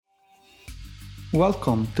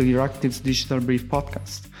Welcome to Euractiv's Digital Brief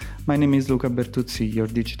podcast. My name is Luca Bertuzzi, your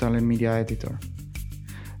digital and media editor.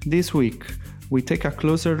 This week, we take a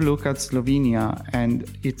closer look at Slovenia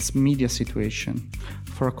and its media situation.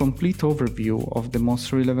 For a complete overview of the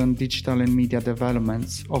most relevant digital and media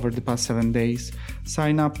developments over the past 7 days,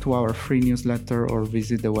 sign up to our free newsletter or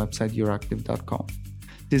visit the website euractiv.com.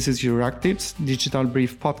 This is Euractiv's Digital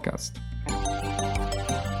Brief podcast.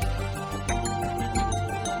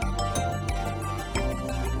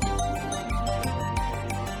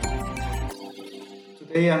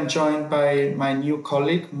 Today I'm joined by my new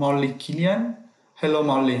colleague, Molly Killian. Hello,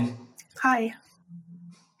 Molly. Hi.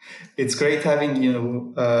 It's great having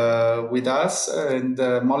you with us. And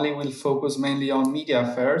Molly will focus mainly on media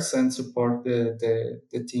affairs and support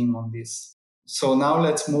the team on this. So now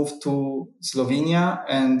let's move to Slovenia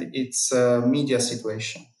and its media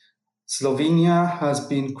situation. Slovenia has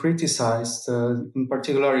been criticized, in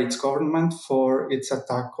particular its government, for its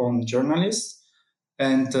attack on journalists.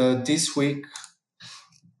 And this week,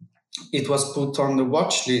 it was put on the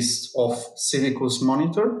watch list of Civicus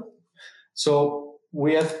Monitor. So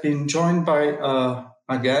we have been joined by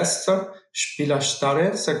a guest, Špela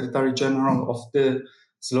Stare, Secretary General of the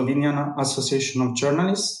Slovenian Association of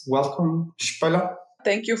Journalists. Welcome, Špela.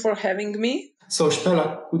 Thank you for having me. So,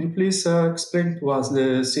 Špela, could you please explain to us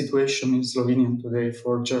the situation in Slovenia today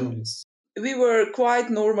for journalists? We were quite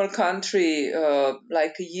normal country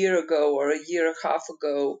like a year ago or a year and a half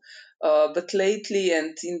ago. But lately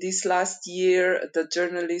and in this last year, the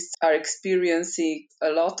journalists are experiencing a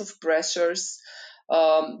lot of pressures.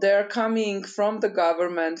 They are coming from the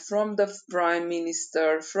government, from the prime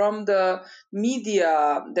minister, from the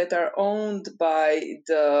media that are owned by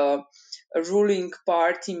the ruling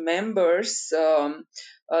party members.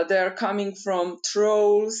 They are coming from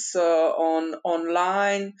trolls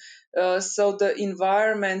online. So the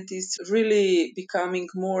environment is really becoming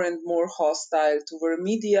more and more hostile toward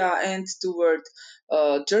media and toward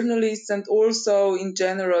journalists, and also in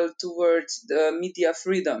general towards the media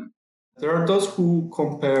freedom. There are those who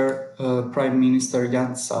compare Prime Minister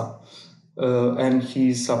Janša and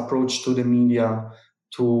his approach to the media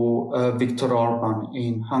to Viktor Orban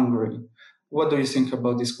in Hungary. What do you think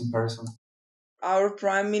about this comparison? Our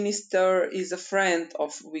prime minister is a friend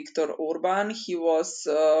of Viktor Orban. He was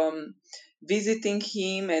visiting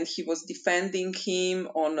him and he was defending him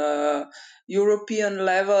on a European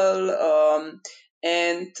level.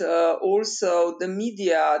 And also the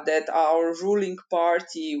media that our ruling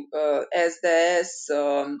party,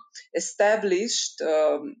 SDS, established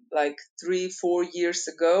like 3-4 years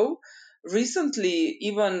ago. Recently,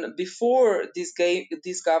 even before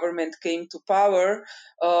this government came to power,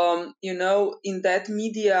 in that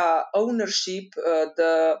media ownership,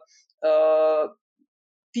 the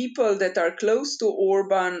people that are close to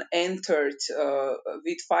Orban entered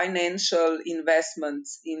with financial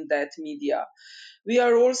investments in that media. We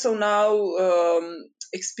are also now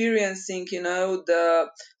experiencing, the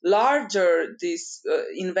larger this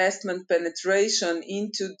investment penetration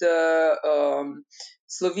into the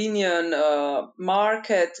Slovenian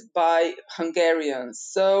market by Hungarians.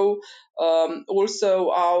 So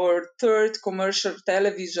also our third commercial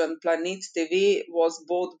television, Planet TV, was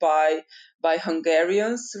bought by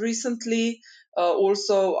Hungarians recently.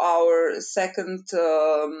 Also our second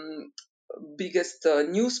biggest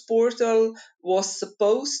news portal was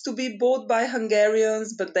supposed to be bought by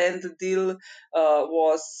Hungarians, but then the deal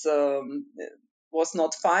was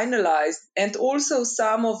not finalized. And also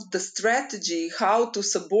some of the strategy, how to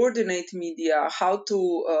subordinate media, how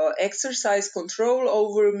to exercise control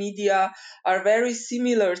over media, are very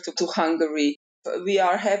similar to Hungary. We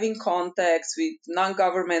are having contacts with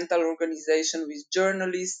non-governmental organizations, with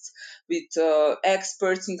journalists, with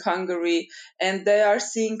experts in Hungary, and they are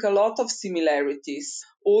seeing a lot of similarities.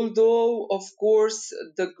 Although, of course,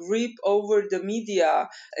 the grip over the media,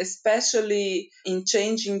 especially in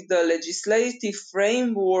changing the legislative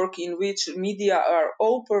framework in which media are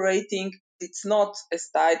operating, it's not as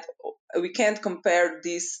tight. We can't compare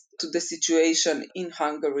this to the situation in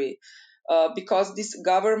Hungary. Because this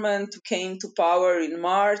government came to power in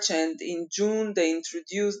March, and in June they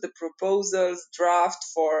introduced the proposals draft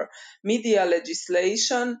for media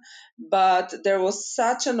legislation, but there was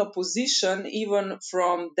such an opposition even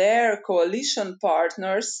from their coalition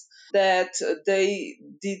partners that they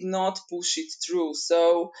did not push it through.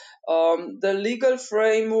 So the legal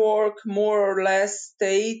framework more or less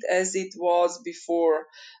stayed as it was before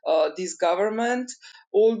this government,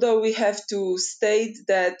 although we have to state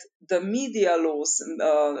that the media laws,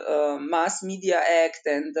 Mass Media Act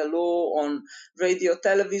and the law on radio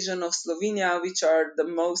television of Slovenia, which are the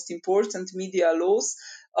most important media laws,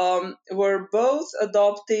 were both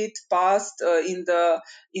adopted, passed in the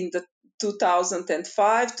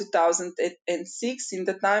 2005, 2006, in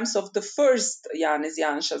the times of the first Janez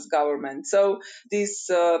Janša's government. So this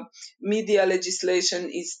media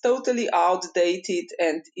legislation is totally outdated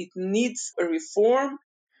and it needs a reform.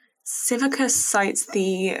 Civicus cites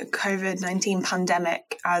the COVID-19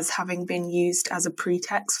 pandemic as having been used as a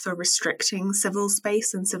pretext for restricting civil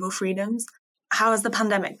space and civil freedoms. How has the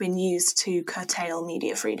pandemic been used to curtail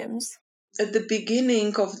media freedoms? At the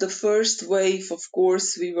beginning of the first wave, of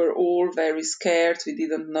course, we were all very scared. We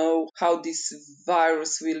didn't know how this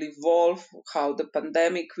virus will evolve, how the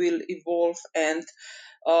pandemic will evolve, and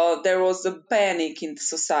there was a panic in the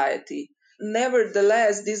society.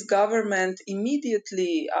 Nevertheless, this government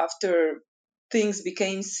immediately after things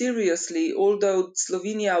became seriously, although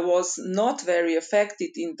Slovenia was not very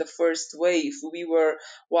affected in the first wave, we were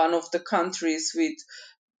one of the countries with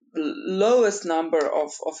lowest number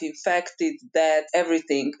of infected, dead,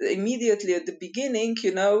 everything. Immediately at the beginning,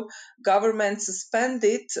 government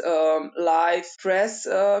suspended live press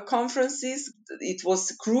conferences. It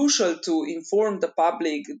was crucial to inform the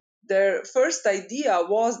public. Their first idea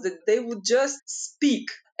was that they would just speak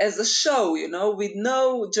as a show, with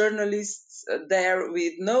no journalists there,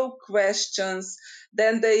 with no questions.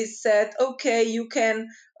 Then they said, okay, you can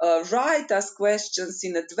write us questions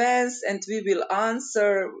in advance and we will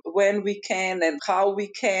answer when we can and how we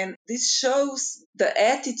can. This shows the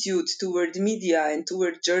attitude toward media and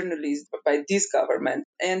toward journalists by this government.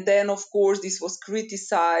 And then, of course, this was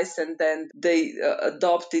criticized and then they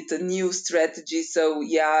adopted a new strategy. So,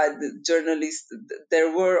 the journalists,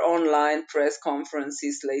 there were online press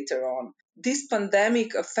conferences later on. This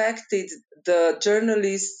pandemic affected the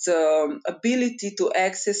journalists' ability to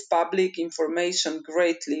access public information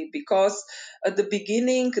greatly because at the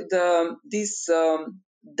beginning, these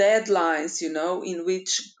deadlines, in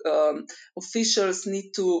which officials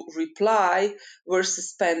need to reply, were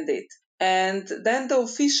suspended. And then the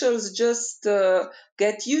officials just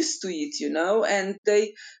get used to it, and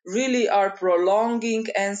they really are prolonging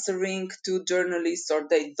answering to journalists, or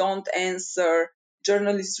they don't answer.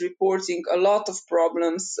 Journalists reporting a lot of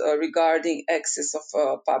problems regarding access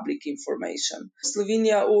of public information.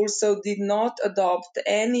 Slovenia also did not adopt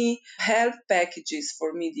any help packages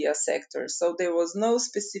for media sector, so there was no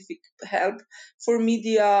specific help for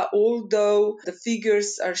media, although the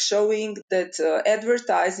figures are showing that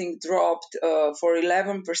advertising dropped for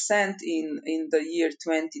 11% in the year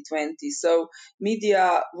 2020. So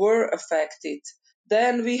media were affected.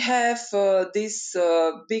 Then we have this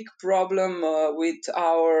big problem with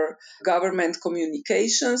our government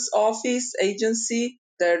communications office agency.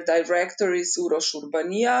 Their director is Uroš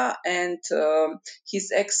Urbania, and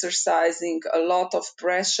he's exercising a lot of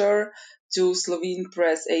pressure to Slovene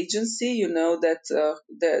Press Agency. You know that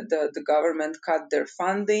the government cut their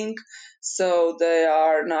funding, so they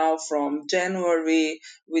are now from January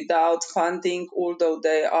without funding, although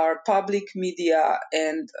they are public media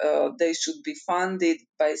and they should be funded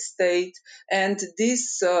by state. And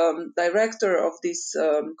this director of this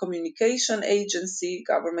communication agency,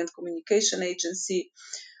 government communication agency,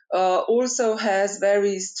 also has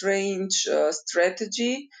very strange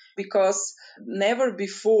strategy, because never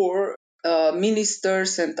before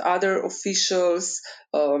ministers and other officials,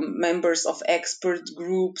 members of expert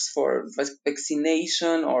groups for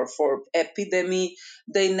vaccination or for epidemic,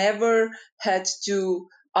 they never had to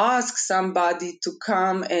ask somebody to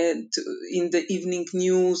come and in the evening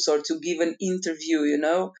news or to give an interview.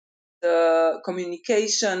 The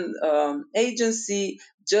communication agency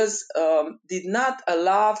just did not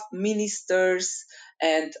allow ministers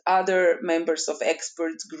and other members of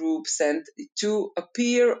expert groups and to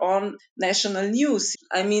appear on national news.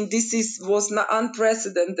 I mean, was not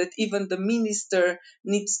unprecedented that even the minister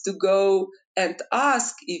needs to go and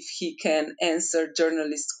ask if he can answer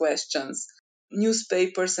journalist questions.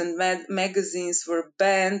 Newspapers and magazines were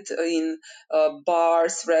banned in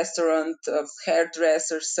bars, restaurants,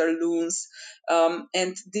 hairdressers, saloons,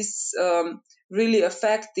 and this really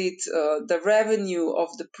affected the revenue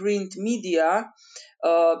of the print media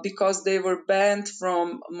because they were banned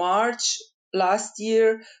from March last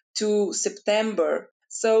year to September.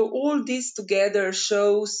 So all this together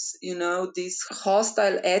shows, this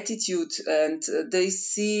hostile attitude, and they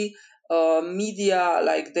see media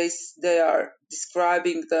like they are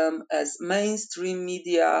describing them as mainstream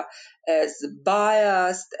media, as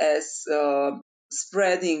biased, as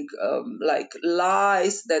spreading like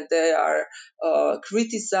lies, that they are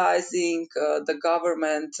criticizing the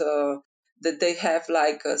government, that they have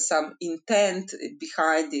like some intent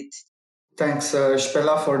behind it. Thanks,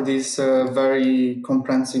 Spela, for this very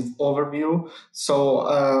comprehensive overview. So,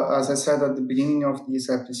 as I said at the beginning of this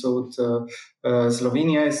episode,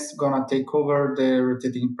 Slovenia is going to take over the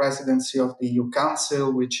rotating presidency of the EU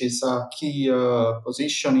Council, which is a key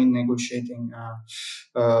position in negotiating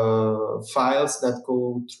files that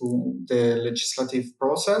go through the legislative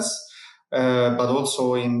process. But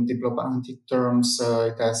also in diplomatic terms,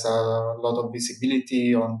 it has a lot of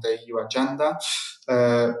visibility on the EU agenda.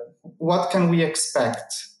 What can we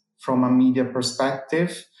expect from a media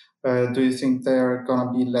perspective? Do you think they're going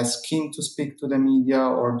to be less keen to speak to the media,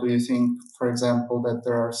 or do you think, for example, that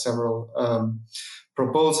there are several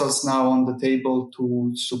proposals now on the table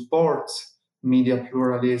to support media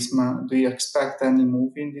pluralism? Do you expect any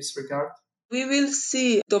move in this regard? We will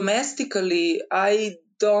see. Domestically, I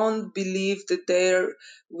don't believe that there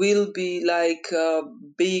will be like a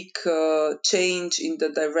big change in the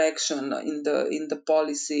direction in the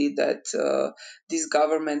policy that this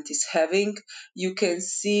government is having. You can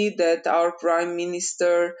see that our prime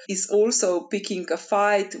minister is also picking a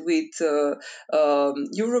fight with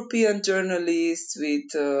European journalists,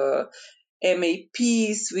 with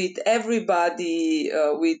MAPs, with everybody,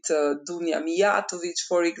 with Dunja Mijatovic,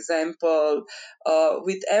 for example,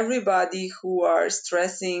 with everybody who are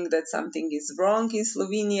stressing that something is wrong in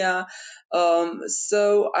Slovenia.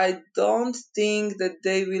 So I don't think that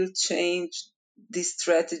they will change this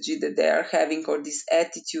strategy that they are having or this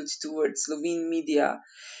attitude towards Slovene media.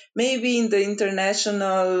 Maybe in the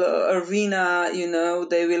international arena,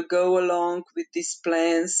 they will go along with these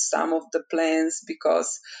plans, some of the plans,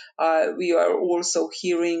 because we are also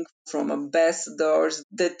hearing from ambassadors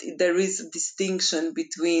that there is a distinction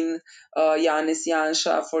between Janez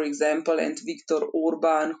Janša, for example, and Viktor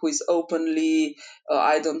Orban, who is openly,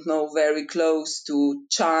 very close to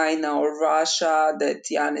China or Russia, that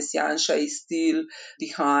Janez Janša is still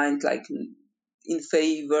behind, like, in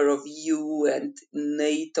favor of EU and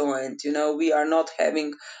NATO, and we are not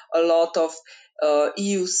having a lot of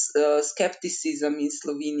EU skepticism in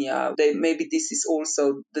Slovenia. Maybe this is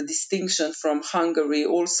also the distinction from Hungary.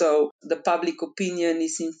 Also, the public opinion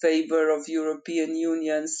is in favor of European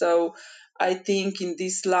Union. So I think in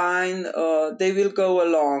this line they will go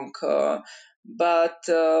along. But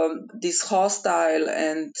this hostile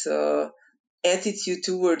and attitude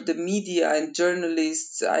toward the media and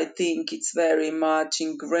journalists, I think it's very much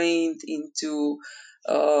ingrained into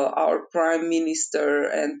our prime minister,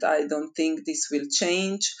 and I don't think this will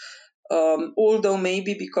change. Although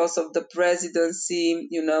maybe because of the presidency,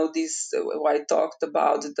 I talked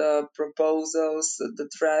about the proposals, the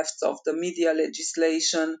drafts of the media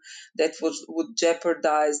legislation that would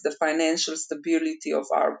jeopardize the financial stability of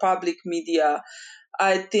our public media.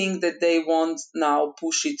 I think that they won't now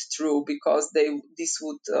push it through, because this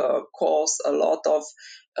would cause a lot of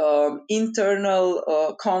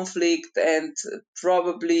internal conflict, and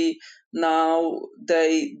probably now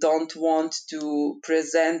they don't want to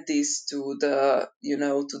present this to the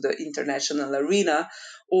international arena.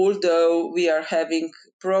 Although we are having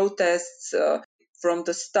protests from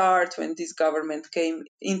the start when this government came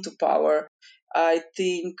into power, I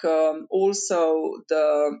think also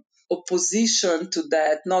the opposition to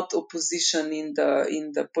that, not opposition in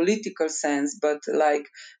the political sense, but like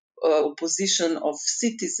opposition of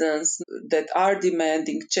citizens that are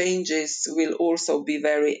demanding changes, will also be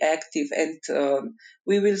very active, and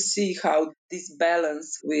we will see how this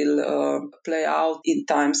balance will play out in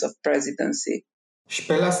times of presidency.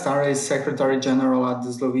 Spela Stare is Secretary General at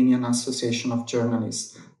the Slovenian Association of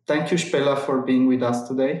Journalists. Thank you, Spela, for being with us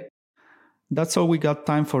today. That's all we got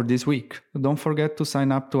time for this week. Don't forget to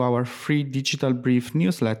sign up to our free Digital Brief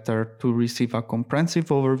newsletter to receive a comprehensive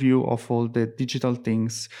overview of all the digital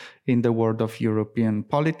things in the world of European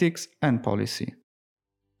politics and policy.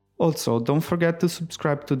 Also, don't forget to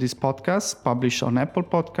subscribe to this podcast, published on Apple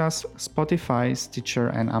Podcasts, Spotify, Stitcher,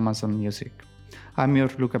 and Amazon Music. I'm your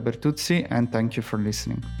Luca Bertuzzi, and thank you for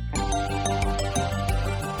listening.